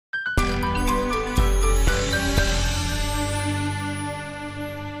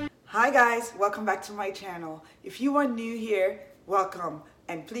Hi guys, welcome back to my channel. If you are new here, welcome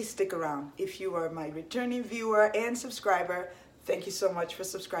and please stick around. If you are my returning viewer and subscriber, thank you so much for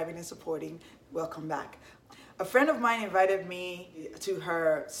subscribing and supporting. Welcome back. A friend of mine invited me to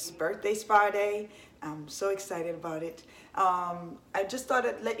her birthday spa day. I'm so excited about it. I just thought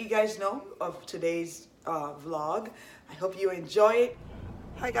I'd let you guys know of today's vlog. I hope you enjoy it.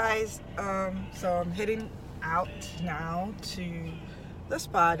 Hi guys, so I'm heading out now to the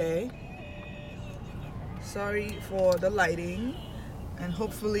spa day. Sorry for the lighting and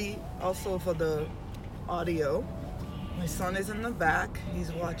hopefully also for the audio. My son is in the back. He's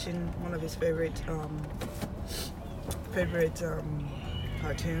watching one of his favorite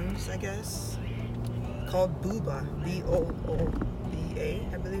cartoons, I guess, called Booba, B-O-O-B-A.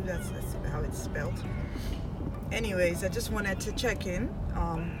 I believe that's how it's spelled. Anyways, I just wanted to check in,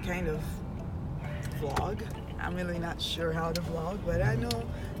 kind of vlog. I'm really not sure how to vlog, but I know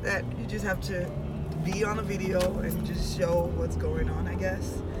that you just have to be on a video and just show what's going on, I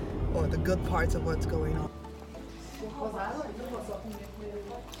guess, or the good parts of what's going on.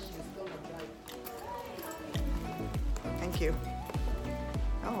 Thank you.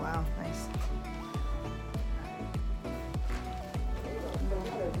 Oh wow, nice.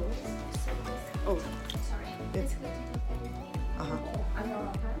 Oh, sorry. It's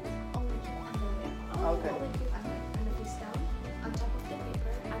okay.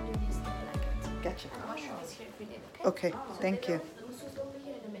 Gotcha. Okay, thank you.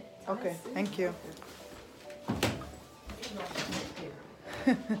 Okay, thank you.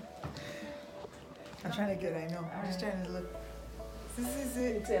 I'm trying to get it, I know. I'm just trying to look. This is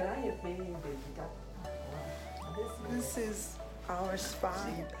it. This is our spa.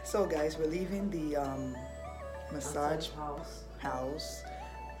 So guys, we're leaving the massage house.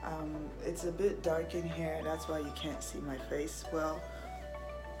 It's a bit dark in here, that's why you can't see my face well,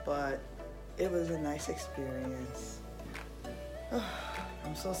 but it was a nice experience.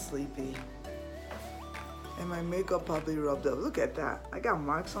 I'm so sleepy and my makeup probably rubbed up. Look at that, I got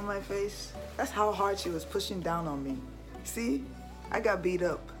marks on my face. That's how hard she was pushing down on me. See, I got beat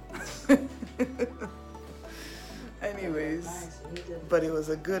up. Anyways, but it was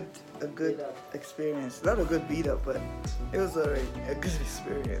a good experience. Not a good beat up, but it was a good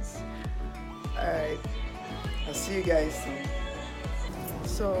experience. Alright, I'll see you guys soon.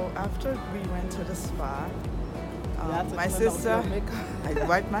 So after we went to the spa, my sister, I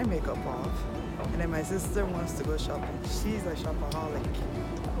wiped my makeup off, and then my sister wants to go shopping. She's a shopaholic.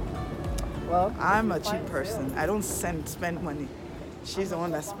 Well, I'm a cheap person. I don't spend money. She's the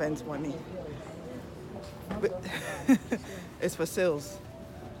one that spends money. But it's for sales.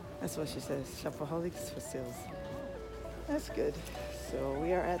 That's what she says. Shopaholics for sales. That's good. So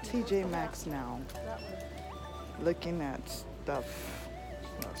we are at TJ Maxx now, looking at stuff.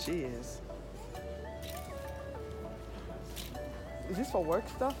 Well, she is. Is this for work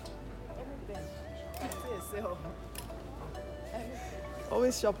stuff? Everything.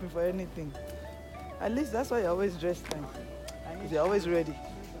 Always shopping for anything. At least that's why you always dress nice. You're always ready.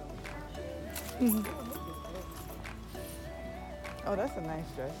 Oh, that's a nice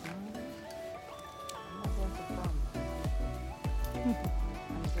dress. I'm not going to prom.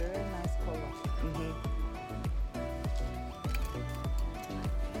 It's a very nice color.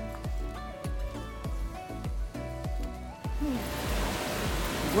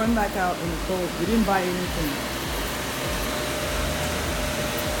 Went back out in the cold. We didn't buy anything.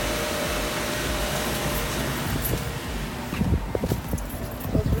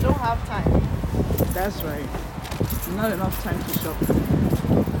 Because we don't have time. That's right. Not enough time to shop.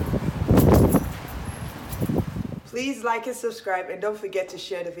 Please like and subscribe, and don't forget to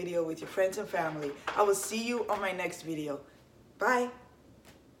share the video with your friends and family. I will see you on my next video. Bye.